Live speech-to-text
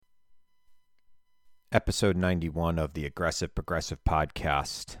episode 91 of the Aggressive Progressive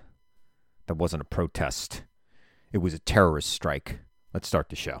podcast. That wasn't a protest. It was a terrorist strike. Let's start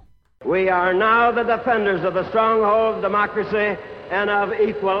the show. We are now the defenders of the stronghold of democracy and of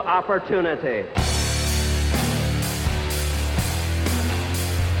equal opportunity.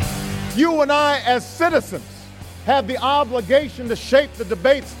 You and I, as citizens, have the obligation to shape the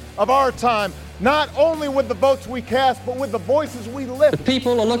debates of our time, not only with the votes we cast, but with the voices we lift. The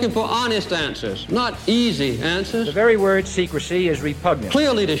people are looking for honest answers, not easy answers. The very word secrecy is repugnant.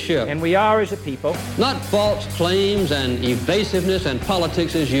 Clear leadership. And we are, as a people, not false claims and evasiveness and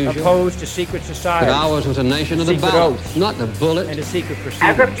politics as usual. Opposed to secret society. But ours was a nation of the ballot, not the bullet. And a secret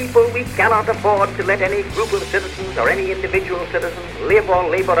proceedings. As a people, we cannot afford to let any group of citizens or any individual citizen live or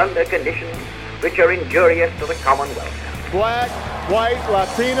labor under conditions which are injurious to the common welfare. Black, white,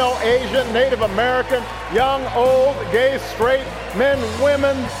 Latino, Asian, Native American, young, old, gay, straight, men,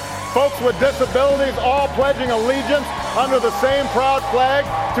 women, folks with disabilities, all pledging allegiance under the same proud flag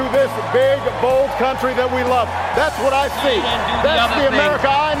to this big, bold country that we love. That's what I see. That's the America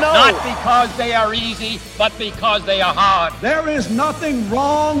I know. Not because they are easy, but because they are hard. There is nothing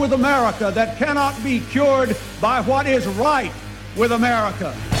wrong with America that cannot be cured by what is right with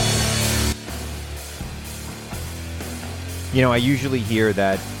America. You know, I usually hear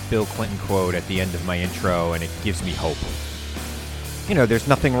that Bill Clinton quote at the end of my intro, and it gives me hope. You know, there's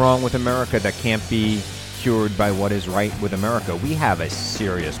nothing wrong with America that can't be cured by what is right with America. We have a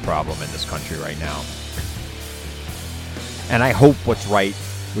serious problem in this country right now. And I hope what's right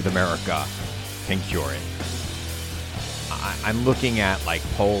with America can cure it. I'm looking at, like,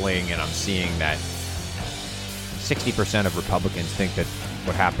 polling, and I'm seeing that 60% of Republicans think that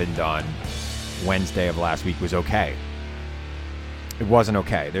what happened on Wednesday of last week was okay. It wasn't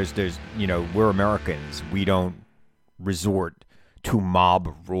okay. There's, you know, we're Americans. We don't resort to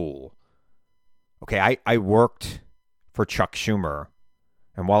mob rule. Okay, I worked for Chuck Schumer,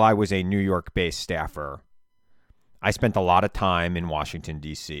 and while I was a New York-based staffer, I spent a lot of time in Washington,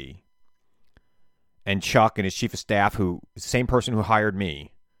 D.C. And Chuck and his chief of staff, who the same person who hired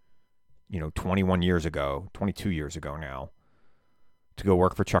me, 22 years ago now, to go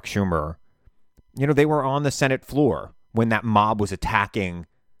work for Chuck Schumer, they were on the Senate floor when that mob was attacking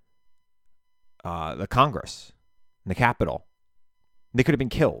the Congress, the Capitol. They could have been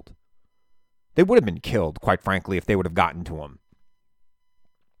killed. They would have been killed, quite frankly, if they would have gotten to them.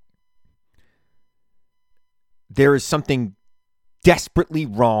 There is something desperately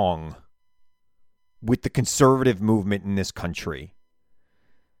wrong with the conservative movement in this country,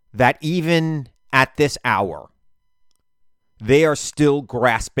 that even at this hour, they are still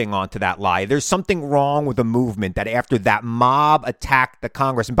grasping onto that lie. There's something wrong with the movement that after that mob attacked the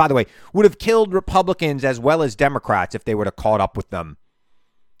Congress, and by the way, would have killed Republicans as well as Democrats if they would have caught up with them.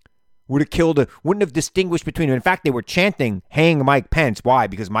 Wouldn't have distinguished between them. In fact, they were chanting, hang Mike Pence. Why?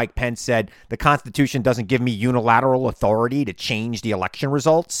 Because Mike Pence said the Constitution doesn't give me unilateral authority to change the election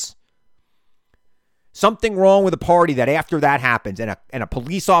results. Something wrong with a party that after that happens and a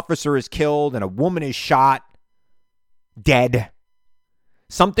police officer is killed and a woman is shot, dead.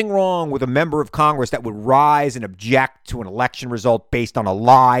 Something wrong with a member of Congress that would rise and object to an election result based on a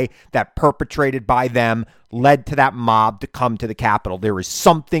lie that perpetrated by them led to that mob to come to the Capitol. There is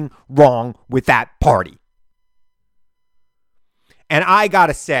something wrong with that party. And I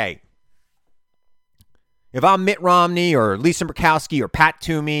gotta say, if I'm Mitt Romney or Lisa Murkowski or Pat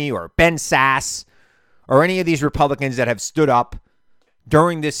Toomey or Ben Sasse or any of these Republicans that have stood up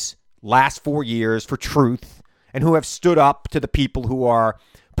during this last 4 years for truth, and who have stood up to the people who are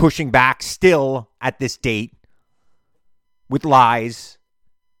pushing back still at this date with lies,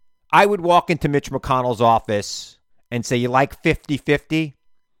 I would walk into Mitch McConnell's office and say, you like 50-50?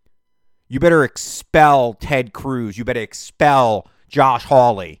 You better expel Ted Cruz. You better expel Josh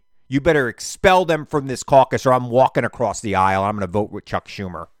Hawley. You better expel them from this caucus, or I'm walking across the aisle. I'm going to vote with Chuck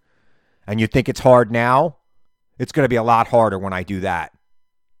Schumer. And you think it's hard now? It's going to be a lot harder when I do that.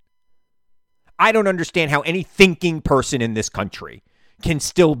 I don't understand how any thinking person in this country can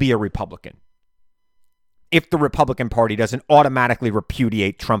still be a Republican if the Republican Party doesn't automatically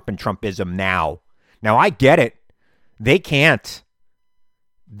repudiate Trump and Trumpism now. Now, I get it. They can't.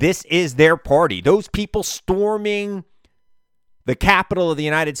 This is their party. Those people storming the Capitol of the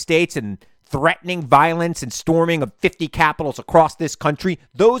United States and threatening violence and storming of 50 capitals across this country,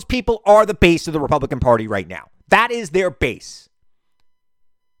 those people are the base of the Republican Party right now. That is their base.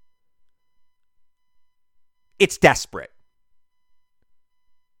 It's desperate.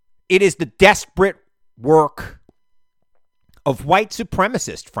 It is the desperate work of white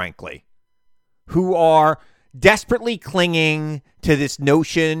supremacists, frankly, who are desperately clinging to this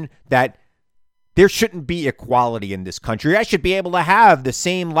notion that There shouldn't be equality in this country. I should be able to have the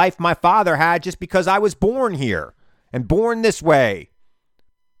same life my father had just because I was born here and born this way.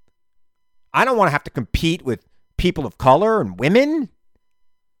 I don't want to have to compete with people of color and women.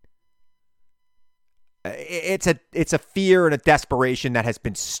 It's a fear and a desperation that has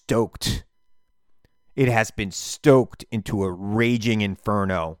been stoked. It has been stoked into a raging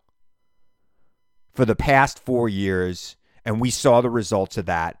inferno for the past 4 years, and we saw the results of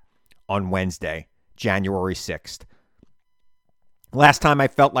that on Wednesday, January 6th. Last time I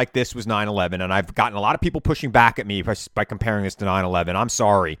felt like this was 9/11, and I've gotten a lot of people pushing back at me by comparing this to 9/11. I'm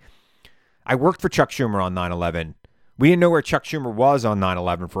sorry. I worked for Chuck Schumer on 9/11. We didn't know where Chuck Schumer was on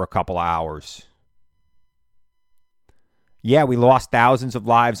 9/11 for a couple of hours. Yeah, we lost thousands of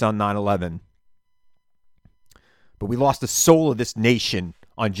lives on 9/11. But we lost the soul of this nation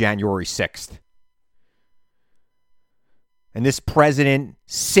on January 6th. And this president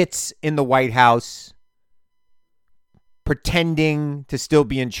sits in the White House pretending to still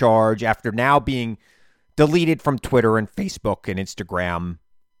be in charge after now being deleted from Twitter and Facebook and Instagram.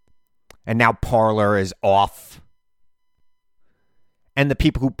 And now Parler is off. And the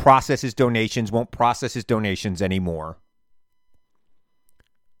people who process his donations won't process his donations anymore.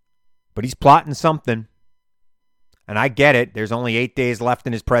 But he's plotting something. And I get it. There's only 8 days left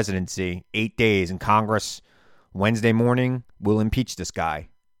in his presidency. 8 days. And Congress, Wednesday morning, will impeach this guy.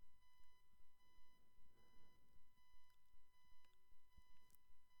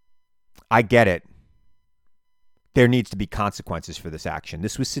 I get it. There needs to be consequences for this action.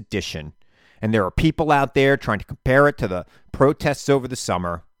 This was sedition. And there are people out there trying to compare it to the protests over the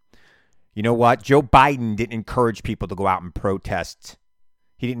summer. You know what? Joe Biden didn't encourage people to go out and protest.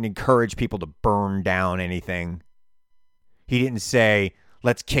 He didn't encourage people to burn down anything. He didn't say,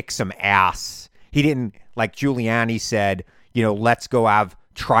 let's kick some ass. He didn't, like Giuliani said, let's go have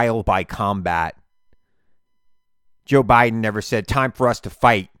trial by combat. Joe Biden never said, time for us to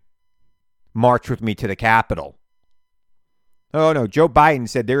fight. March with me to the Capitol. Oh, no. Joe Biden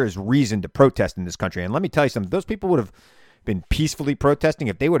said there is reason to protest in this country. And let me tell you something. Those people would have been peacefully protesting.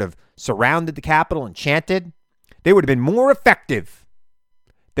 If they would have surrounded the Capitol and chanted, they would have been more effective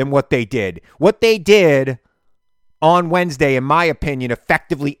than what they did. What they did on Wednesday, in my opinion,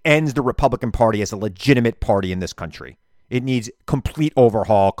 effectively ends the Republican Party as a legitimate party in this country. It needs complete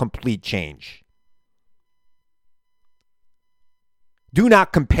overhaul, complete change. Do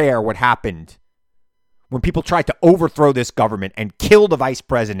not compare what happened when people tried to overthrow this government and kill the vice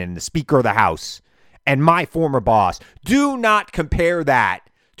president and the Speaker of the House and my former boss. Do not compare that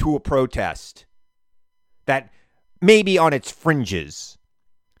to a protest that maybe on its fringes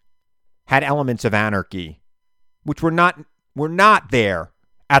had elements of anarchy, which were not there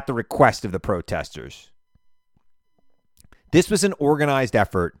at the request of the protesters. This was an organized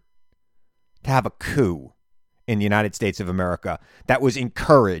effort to have a coup in the United States of America that was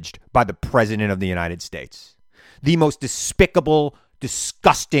encouraged by the President of the United States. The most despicable,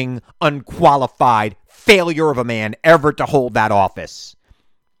 disgusting, unqualified failure of a man ever to hold that office.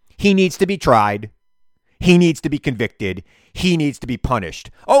 He needs to be tried. He needs to be convicted. He needs to be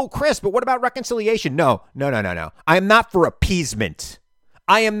punished. Oh, Chris, but what about reconciliation? No. I am not for appeasement.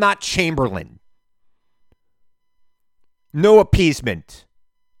 I am not Chamberlain. No appeasement.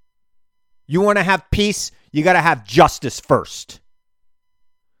 You want to have peace? You got to have justice first.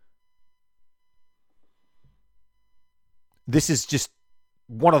 This is just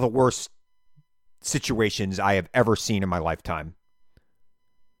one of the worst situations I have ever seen in my lifetime.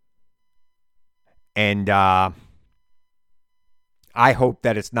 And I hope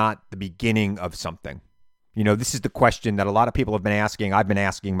that it's not the beginning of something. This is the question that a lot of people have been asking. I've been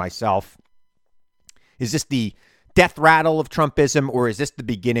asking myself. Is this the death rattle of Trumpism, or is this the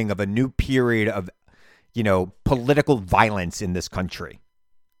beginning of a new period of, political violence in this country?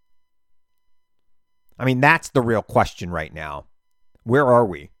 I mean, that's the real question right now. Where are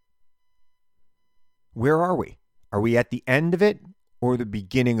we? Where are we? Are we at the end of it or the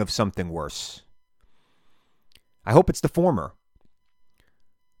beginning of something worse? I hope it's the former.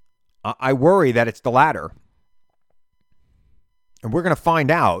 I worry that it's the latter. And we're going to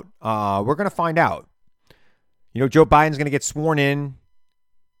find out. Joe Biden's going to get sworn in.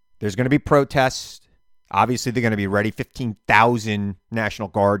 There's going to be protests. Obviously, they're going to be ready. 15,000 National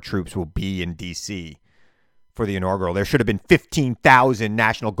Guard troops will be in D.C. for the inaugural. There should have been 15,000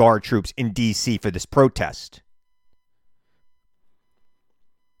 National Guard troops in D.C. for this protest.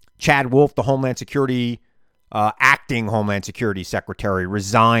 Chad Wolf, the Homeland Security, acting Homeland Security Secretary,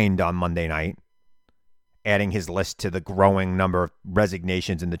 resigned on Monday night, adding his list to the growing number of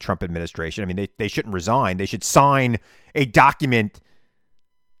resignations in the Trump administration. I mean, they shouldn't resign. They should sign a document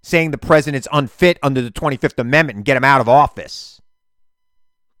saying the president's unfit under the 25th Amendment and get him out of office.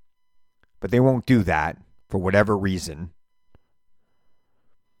 But they won't do that for whatever reason.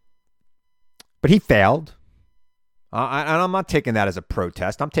 But he failed. And I'm not taking that as a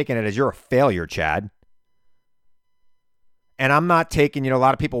protest. I'm taking it as you're a failure, Chad. And I'm not taking, a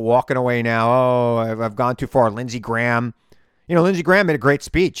lot of people walking away now. Oh, I've gone too far. Lindsey Graham. Lindsey Graham made a great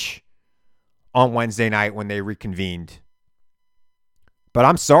speech on Wednesday night when they reconvened. But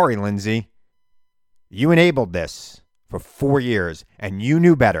I'm sorry, Lindsey. You enabled this for 4 years, and you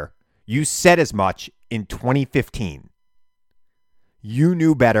knew better. You said as much in 2015. You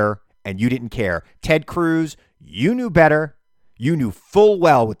knew better, and you didn't care. Ted Cruz, you knew better. You knew full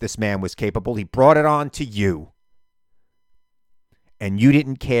well what this man was capable. He brought it on to you. And you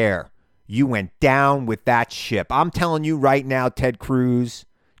didn't care. You went down with that ship. I'm telling you right now, Ted Cruz,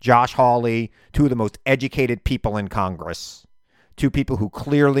 Josh Hawley, two of the most educated people in Congress. Two people who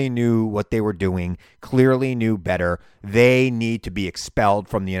clearly knew what they were doing, clearly knew better. They need to be expelled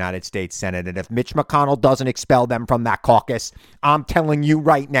from the United States Senate. And if Mitch McConnell doesn't expel them from that caucus, I'm telling you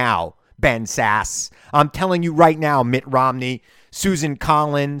right now, Ben Sass, I'm telling you right now, Mitt Romney, Susan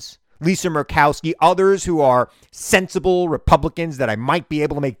Collins, Lisa Murkowski, others who are sensible Republicans that I might be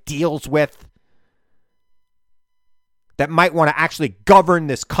able to make deals with, that might want to actually govern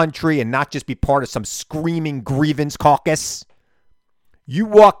this country and not just be part of some screaming grievance caucus. You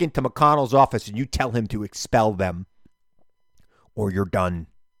walk into McConnell's office and you tell him to expel them, or you're done.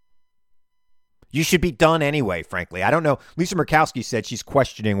 You should be done anyway, frankly. I don't know. Lisa Murkowski said she's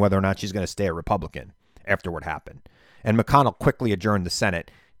questioning whether or not she's going to stay a Republican after what happened. And McConnell quickly adjourned the Senate.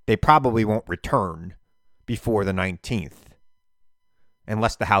 They probably won't return before the 19th,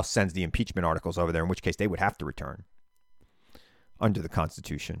 unless the House sends the impeachment articles over there, in which case they would have to return under the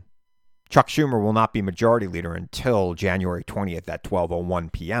Constitution. Chuck Schumer will not be majority leader until January 20th at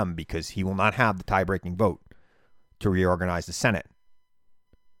 12:01 p.m. because he will not have the tie-breaking vote to reorganize the Senate.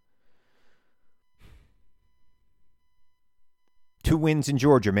 Two wins in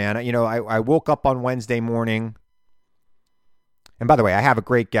Georgia, man. I woke up on Wednesday morning. And by the way, I have a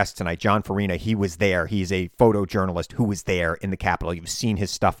great guest tonight, John Farina. He was there. He's a photojournalist who was there in the Capitol. You've seen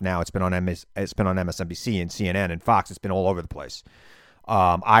his stuff now. It's been on MSNBC and CNN and Fox. It's been all over the place.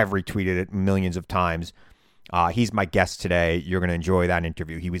 I've retweeted it millions of times. He's my guest today. You're going to enjoy that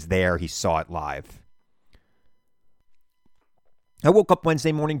interview. He was there. He saw it live. I woke up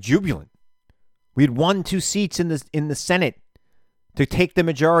Wednesday morning jubilant. We had won 2 seats in the Senate to take the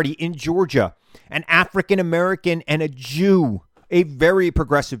majority in Georgia. An African American and a Jew, a very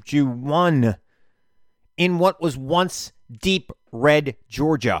progressive Jew, won in what was once deep red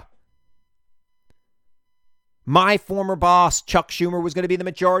Georgia. My former boss, Chuck Schumer, was going to be the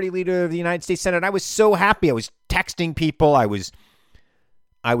majority leader of the United States Senate. I was so happy. I was texting people. I was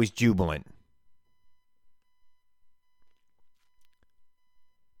jubilant.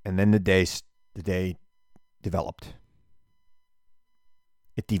 And then the day developed.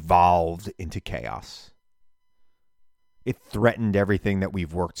 It devolved into chaos. It threatened everything that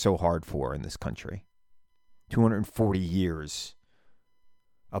we've worked so hard for in this country. 240 years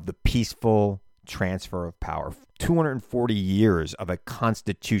of the peaceful transfer of power. 240 years of a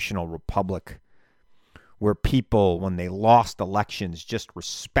constitutional republic where people, when they lost elections, just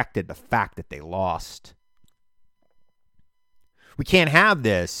respected the fact that they lost. We can't have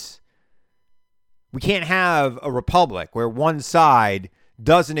this. We can't have a republic where one side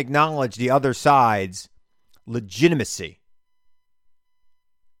doesn't acknowledge the other side's legitimacy.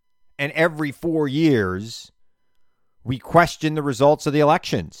 And every 4 years, we question the results of the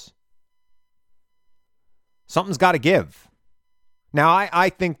elections. Something's got to give. Now, I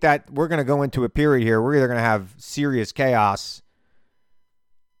think that we're going to go into a period here. We're either going to have serious chaos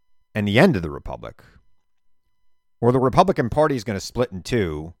and the end of the republic, or the Republican Party is going to split in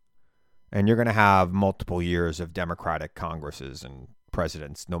two, and you're going to have multiple years of Democratic Congresses and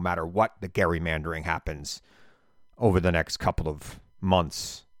presidents, no matter what the gerrymandering happens over the next couple of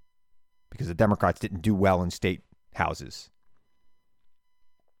months, because the Democrats didn't do well in state houses.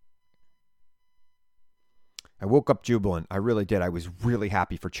 I woke up jubilant. I really did. I was really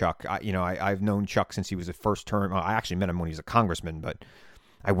happy for Chuck. I've known Chuck since he was his first term. I actually met him when he was a congressman, but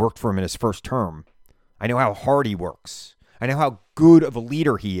I worked for him in his first term. I know how hard he works. I know how good of a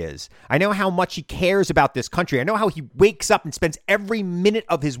leader he is. I know how much he cares about this country. I know how he wakes up and spends every minute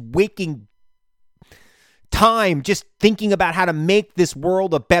of his waking time just thinking about how to make this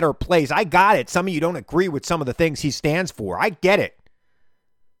world a better place. I got it. Some of you don't agree with some of the things he stands for. I get it.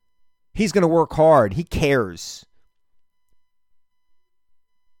 He's going to work hard. He cares.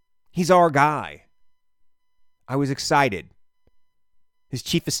 He's our guy. I was excited. His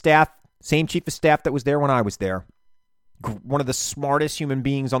chief of staff, same chief of staff that was there when I was there. One of the smartest human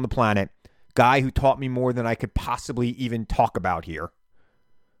beings on the planet. Guy who taught me more than I could possibly even talk about here.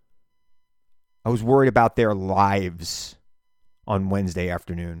 I was worried about their lives on Wednesday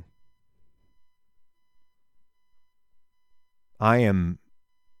afternoon. I am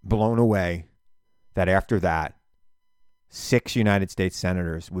blown away that after that, 6 United States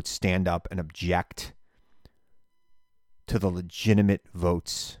senators would stand up and object to the legitimate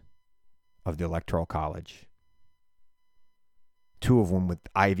votes of the Electoral College. 2 of them with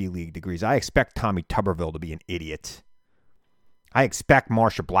Ivy League degrees. I expect Tommy Tuberville to be an idiot. I expect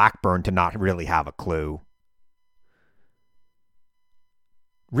Marsha Blackburn to not really have a clue.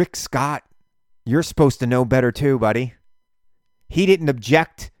 Rick Scott, you're supposed to know better too, buddy. He didn't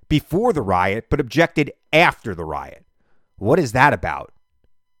object before the riot, but objected after the riot. What is that about?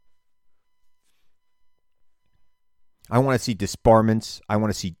 I want to see disbarments. I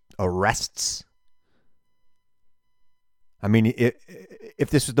want to see arrests. I mean, if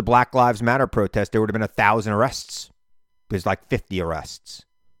this was the Black Lives Matter protest, there would have been 1,000 arrests. There's like 50 arrests.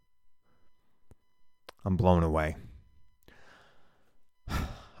 I'm blown away.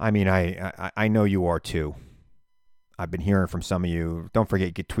 I mean, I know you are too. I've been hearing from some of you. Don't forget,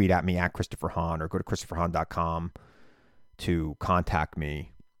 you can tweet at me at Christopher Hahn or go to ChristopherHahn.com to contact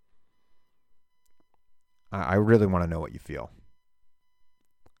me. I really want to know what you feel.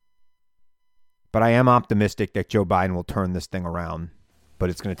 But I am optimistic that Joe Biden will turn this thing around. But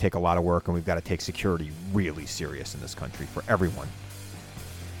it's going to take a lot of work, and we've got to take security really serious in this country for everyone.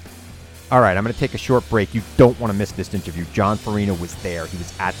 All right, I'm going to take a short break. You don't want to miss this interview. John Farina was there. He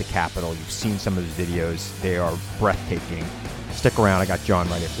was at the Capitol. You've seen some of his videos. They are breathtaking. Stick around. I got John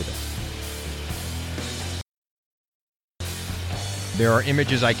right after this. There are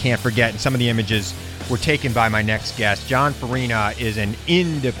images I can't forget, and some of the images were taken by my next guest. John Farina is an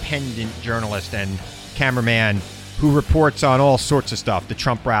independent journalist and cameraman who reports on all sorts of stuff, the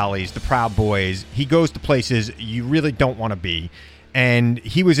Trump rallies, the Proud Boys. He goes to places you really don't want to be. And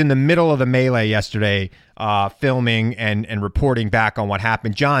he was in the middle of the melee yesterday, filming and reporting back on what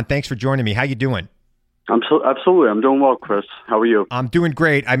happened. John, thanks for joining me. How you doing? Absolutely. I'm doing well, Chris. How are you? I'm doing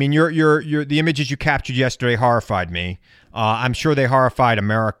great. I mean, the images you captured yesterday horrified me. I'm sure they horrified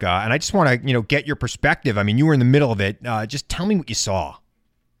America. And I just want to, get your perspective. I mean, you were in the middle of it. Just tell me what you saw.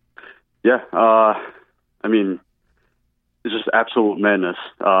 Yeah. I mean, it's just absolute madness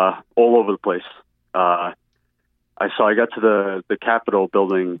all over the place. I got to the Capitol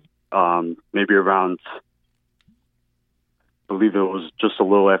building maybe around, I believe it was just a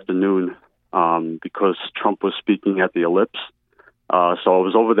little after noon, because Trump was speaking at the Ellipse. So I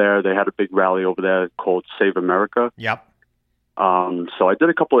was over there. They had a big rally over there called Save America. Yep. So I did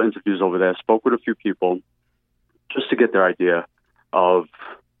a couple of interviews over there, spoke with a few people just to get their idea of,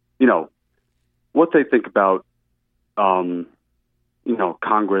 what they think about,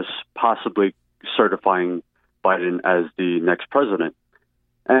 Congress possibly certifying Biden as the next president.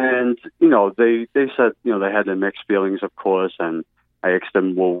 And, they said, they had their mixed feelings, of course. And I asked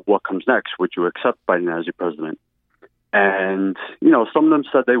them, well, what comes next? Would you accept Biden as your president? And, some of them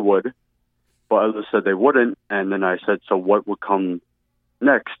said they would, but others said they wouldn't. And then I said, so what would come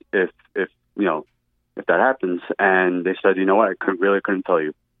next if that happens? And they said, what? I couldn't tell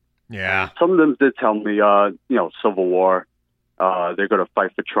you. Yeah. And some of them did tell me, Civil War, they're going to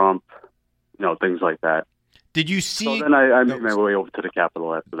fight for Trump, things like that. Did you see? So then I made my way over to the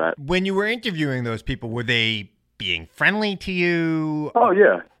Capitol after that. When you were interviewing those people, were they being friendly to you? Oh,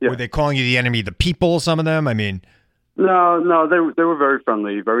 yeah. Were they calling you the enemy of the people, some of them? I mean... No, they were very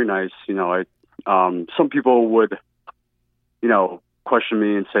friendly, very nice. Some people would, question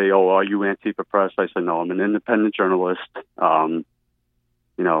me and say, "Oh, are you Antifa Press?" I said, "No, I'm an independent journalist." I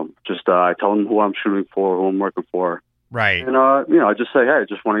tell them who I'm shooting for, who I'm working for. Right. And I just say, "Hey, I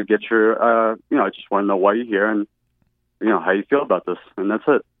just want to get your, I just want to know why you're here and, how you feel about this," and that's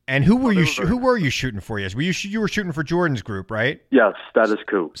it. And who were you shooting for? Yes, you were shooting for Jordan's group, right? Yes, Status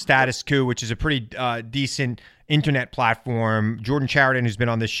Coup. Status Coup, which is a pretty decent internet platform. Jordan Chariton, who's been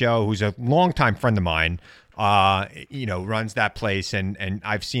on this show, who's a longtime friend of mine, runs that place, and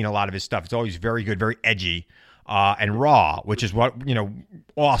I've seen a lot of his stuff. It's always very good, very edgy, and raw, which is what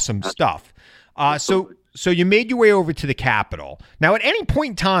awesome stuff. So you made your way over to the Capitol. Now, at any point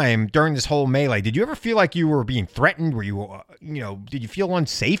in time during this whole melee, did you ever feel like you were being threatened? Were you, did you feel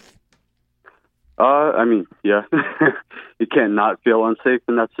unsafe? I mean, yeah, you can't not feel unsafe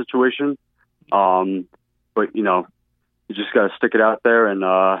in that situation. But, you just got to stick it out there and,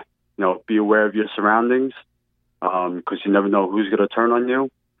 be aware of your surroundings, because you never know who's going to turn on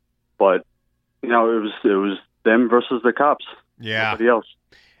you. But, it was them versus the cops. Yeah. Nobody else.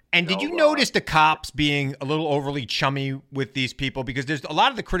 And did you notice the cops being a little overly chummy with these people? Because there's a lot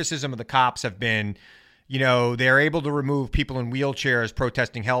of the criticism of the cops have been, you know, they're able to remove people in wheelchairs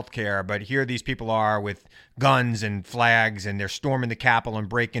protesting health care, but here these people are with guns and flags, and they're storming the Capitol and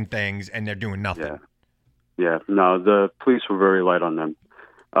breaking things, and they're doing nothing. Yeah. No, the police were very light on them.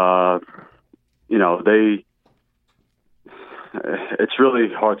 You know, it's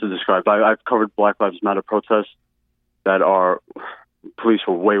really hard to describe. I've covered Black Lives Matter protests that police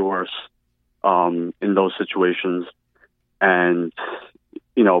were way worse in those situations. And,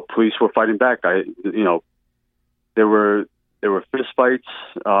 you know, police were fighting back. There were fist fights.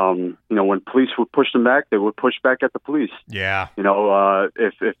 You know, when police would push them back, they would push back at the police. Yeah. You know,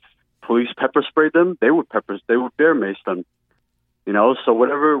 if police pepper sprayed them, they would bear mace them. You know, so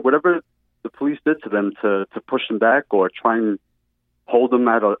whatever the police did to them to push them back or try and hold them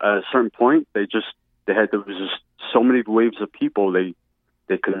at a certain point, there was just so many waves of people, they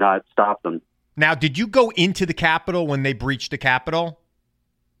could not stop them. Now, did you go into the Capitol when they breached the Capitol?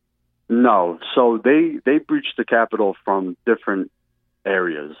 No. So they breached the Capitol from different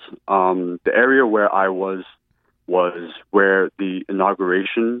areas. The area where I was where the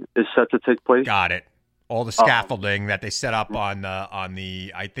inauguration is set to take place. Got it. All the scaffolding that they set up on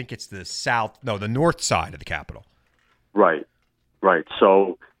the I think it's the north side of the Capitol. Right.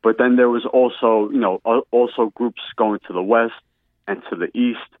 So, but then there was also, you know, also groups going to the west and to the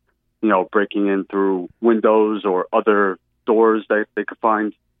east, you know, breaking in through windows or other doors that they could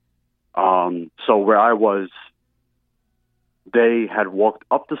find. So where I was, they had walked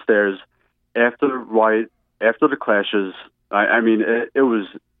up the stairs after the riot, after the clashes. I mean, it was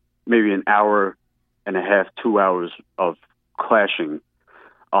maybe an hour and a half, 2 hours of clashing.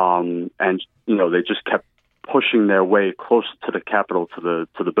 And, you know, they just kept pushing their way closer to the Capitol, to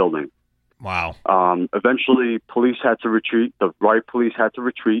the building. Wow. Eventually, police had to retreat. The riot police had to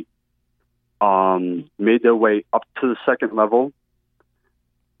retreat. Made their way up to the second level.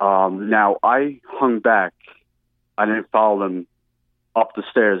 Now, I hung back. I didn't follow them up the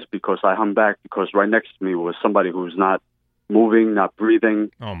stairs because I hung back because right next to me was somebody who was not moving, not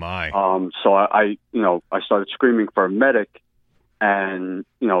breathing. Oh my. So I started screaming for a medic, and,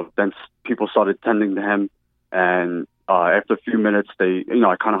 you know, then people started tending to him. And after a few minutes, I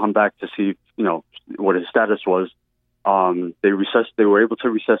kind of hung back to see, you know, what his status was. They were able to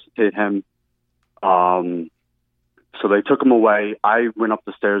resuscitate him. So they took him away. I went up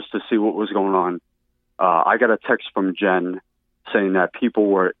the stairs to see what was going on. I got a text from Jen saying that people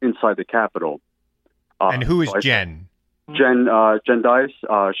were inside the Capitol. And who is Jen? Jen Dice.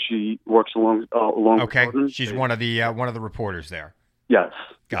 She works along okay. with Gordon. She's one of the reporters there. Yes.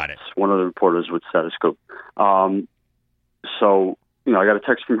 Got it. One of the reporters with Status Quo. So, you know, I got a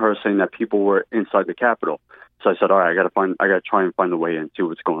text from her saying that people were inside the Capitol. So I said, all right, I got to try and find a way in, see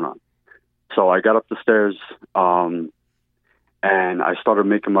what's going on. So I got up the stairs, and I started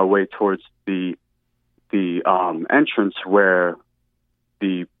making my way towards the entrance where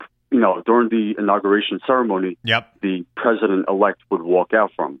during the inauguration ceremony, the president-elect would walk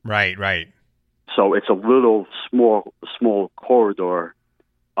out from. Right. So it's a little small corridor,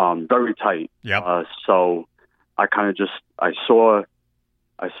 very tight. Yep. So I kind of I saw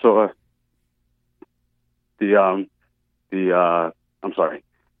I'm sorry.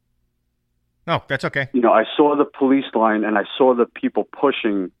 No, that's okay. You know, I saw the police line and I saw the people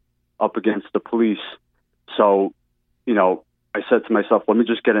pushing up against the police. So, you know, I said to myself, let me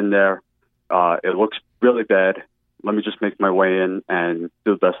just get in there. It looks really bad. Let me just make my way in and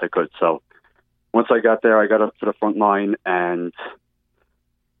do the best I could. So once I got there, I got up to the front line, and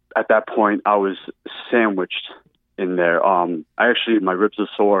at that point I was sandwiched in there. My ribs are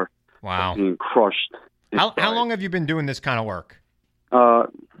sore. Wow. Being crushed. How long have you been doing this kind of work?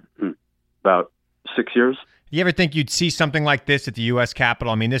 About 6 years. You ever think you'd see something like this at the U.S.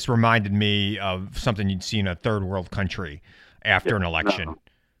 Capitol? I mean, this reminded me of something you'd see in a third world country after an election.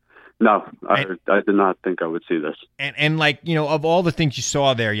 No, I did not think I would see this. And like, you know, of all the things you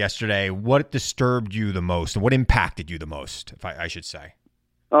saw there yesterday, what disturbed you the most? What impacted you the most, if I should say?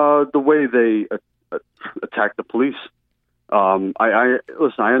 The way they attacked the police. Listen, I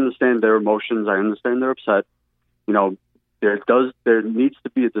understand their emotions. I understand they're upset. You know, there needs to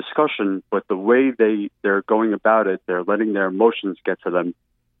be a discussion, but the way they're going about it, they're letting their emotions get to them.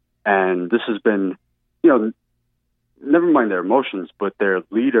 And this has been, you know, never mind their emotions, but their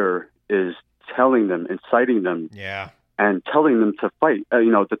leader is telling them, inciting them, and telling them to fight.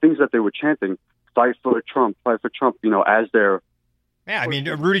 You know, the things that they were chanting, fight for Trump, you know, as they're Yeah, I mean,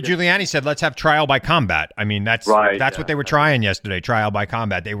 Rudy Giuliani said, let's have trial by combat. I mean, that's what they were trying yesterday, trial by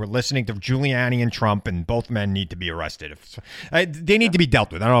combat. They were listening to Giuliani and Trump, and both men need to be arrested. They need to be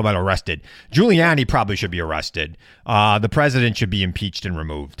dealt with. I don't know about arrested. Giuliani probably should be arrested. The president should be impeached and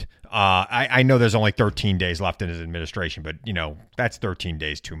removed. I know there's only 13 days left in his administration, but, that's 13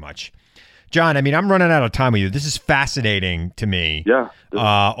 days too much. John, I mean, I'm running out of time with you. This is fascinating to me. Yeah.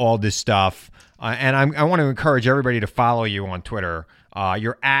 All this stuff. And I want to encourage everybody to follow you on Twitter.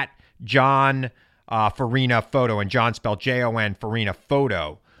 You're at John Farina Photo, and John spelled Jon Farina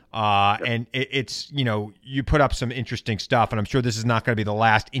Photo. And it's, you put up some interesting stuff, and I'm sure this is not going to be the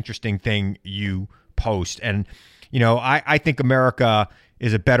last interesting thing you post. And, I think America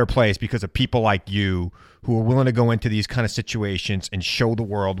is a better place because of people like you who are willing to go into these kind of situations and show the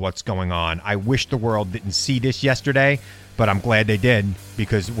world what's going on. I wish the world didn't see this yesterday, but I'm glad they did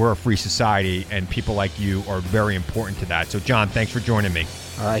because we're a free society and people like you are very important to that. So, John, thanks for joining me.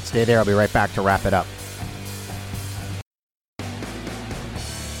 All right, stay there. I'll be right back to wrap it up.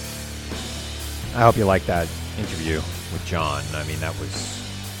 I hope you liked that interview with John. I mean,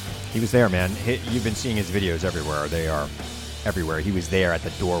 he was there, man. You've been seeing his videos everywhere. They are everywhere. He was there at the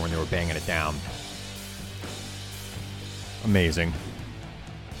door when they were banging it down. Amazing.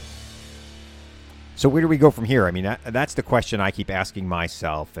 So where do we go from here? I mean, that's the question I keep asking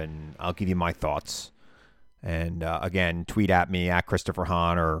myself, and I'll give you my thoughts. And again, tweet at me at Christopher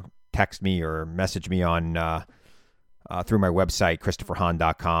Hahn, or text me or message me on through my website,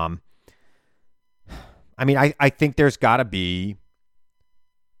 ChristopherHahn.com. I mean, I think there's got to be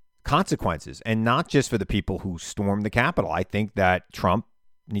consequences, and not just for the people who stormed the Capitol. I think that Trump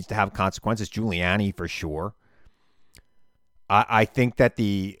needs to have consequences. Giuliani, for sure. I think that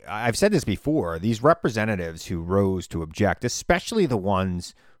I've said this before, these representatives who rose to object, especially the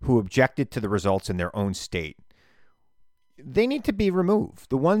ones who objected to the results in their own state, they need to be removed.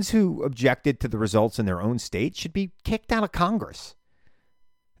 The ones who objected to the results in their own state should be kicked out of Congress.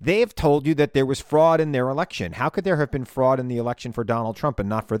 They have told you that there was fraud in their election. How could there have been fraud in the election for Donald Trump and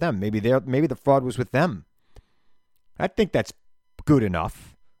not for them? Maybe the fraud was with them. I think that's good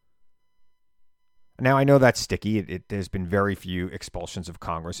enough. Now, I know that's sticky. There's been very few expulsions of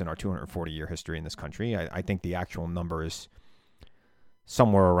Congress in our 240-year history in this country. I think the actual number is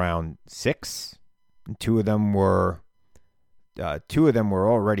somewhere around 6. And two of them were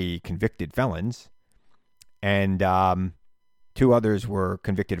already convicted felons, and 2 others were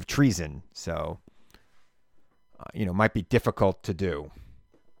convicted of treason. So, might be difficult to do.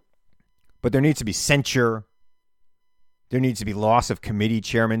 But there needs to be censure. There needs to be loss of committee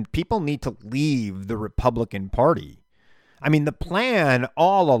chairman. People need to leave the Republican Party. I mean, the plan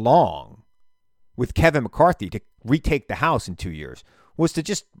all along with Kevin McCarthy to retake the House in 2 years was to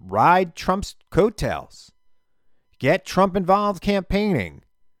just ride Trump's coattails. Get Trump involved campaigning.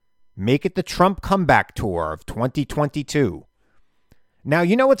 Make it the Trump comeback tour of 2022. Now,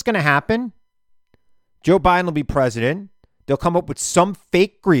 you know what's going to happen? Joe Biden will be president. They'll come up with some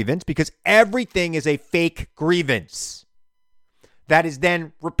fake grievance because everything is a fake grievance. That is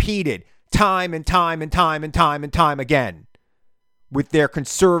then repeated time and time and time and time and time again with their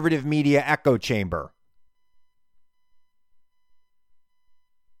conservative media echo chamber.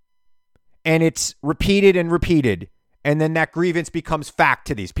 And it's repeated and repeated. And then that grievance becomes fact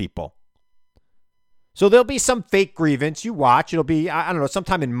to these people. So there'll be some fake grievance. You watch. It'll be, I don't know,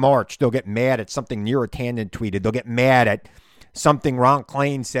 sometime in March, they'll get mad at something Neera Tanden tweeted. They'll get mad at something Ron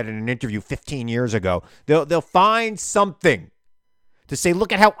Klain said in an interview 15 years ago. They'll find something to say,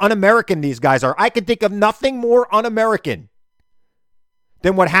 look at how un-American these guys are. I can think of nothing more un-American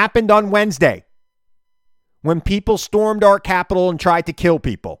than what happened on Wednesday when people stormed our Capitol and tried to kill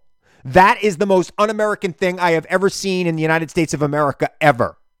people. That is the most un-American thing I have ever seen in the United States of America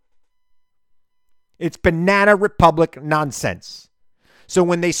ever. It's banana republic nonsense. So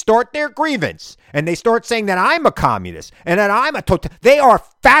when they start their grievance and they start saying that I'm a communist and that I'm a they are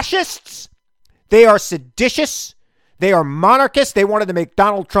fascists. They are seditious. They are monarchists. They wanted to make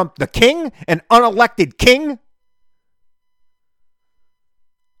Donald Trump the king, an unelected king.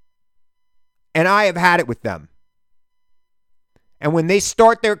 And I have had it with them. And when they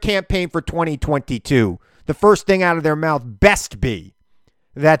start their campaign for 2022, the first thing out of their mouth best be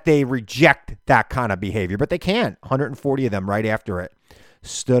that they reject that kind of behavior. But they can't. 140 of them right after it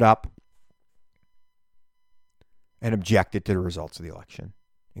stood up and objected to the results of the election,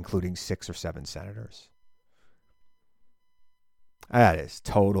 including 6 or 7 senators. That is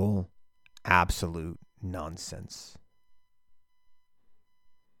total, absolute nonsense.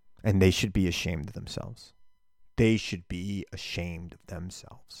 And they should be ashamed of themselves. They should be ashamed of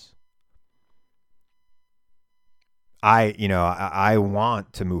themselves. I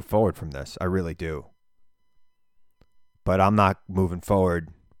want to move forward from this. I really do. But I'm not moving forward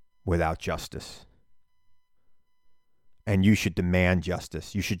without justice. And you should demand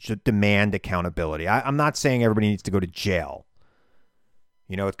justice. You should demand accountability. I'm not saying everybody needs to go to jail.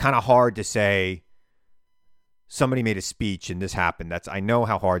 It's kind of hard to say somebody made a speech and this happened. I know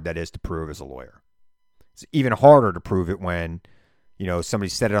how hard that is to prove as a lawyer. It's even harder to prove it when, somebody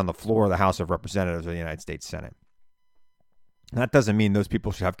said it on the floor of the House of Representatives or the United States Senate. That doesn't mean those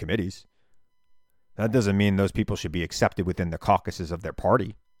people should have committees. That doesn't mean those people should be accepted within the caucuses of their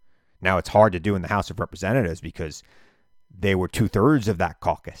party. Now, it's hard to do in the House of Representatives because they were 2/3 of that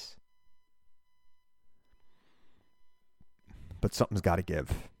caucus. But something's got to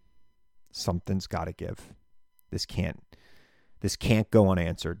give. Something's got to give. This can't go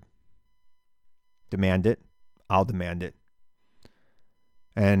unanswered. Demand it. I'll demand it.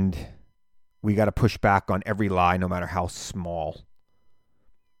 And we got to push back on every lie, no matter how small.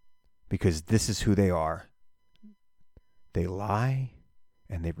 Because this is who they are. They lie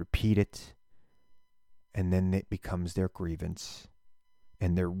and they repeat it. And then it becomes their grievance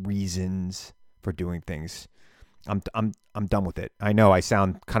and their reasons for doing things. I'm done with it. I know I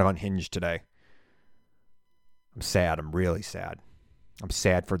sound kind of unhinged today. I'm sad. I'm really sad. I'm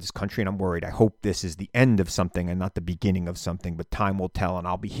sad for this country and I'm worried. I hope this is the end of something and not the beginning of something, but time will tell and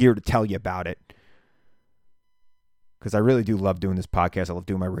I'll be here to tell you about it. Because I really do love doing this podcast. I love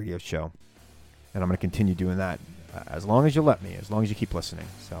doing my radio show. And I'm going to continue doing that as long as you let me, as long as you keep listening.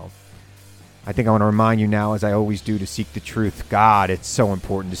 So I think I want to remind you now, as I always do, to seek the truth. God, it's so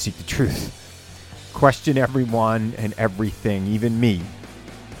important to seek the truth. Question everyone and everything, even me.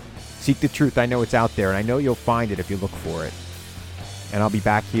 Seek the truth. I know it's out there, and I know you'll find it if you look for it. And I'll be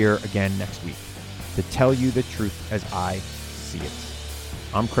back here again next week to tell you the truth as I see it.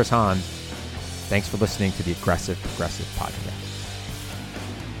 I'm Chris Hahn. Thanks for listening to the Aggressive Progressive Podcast.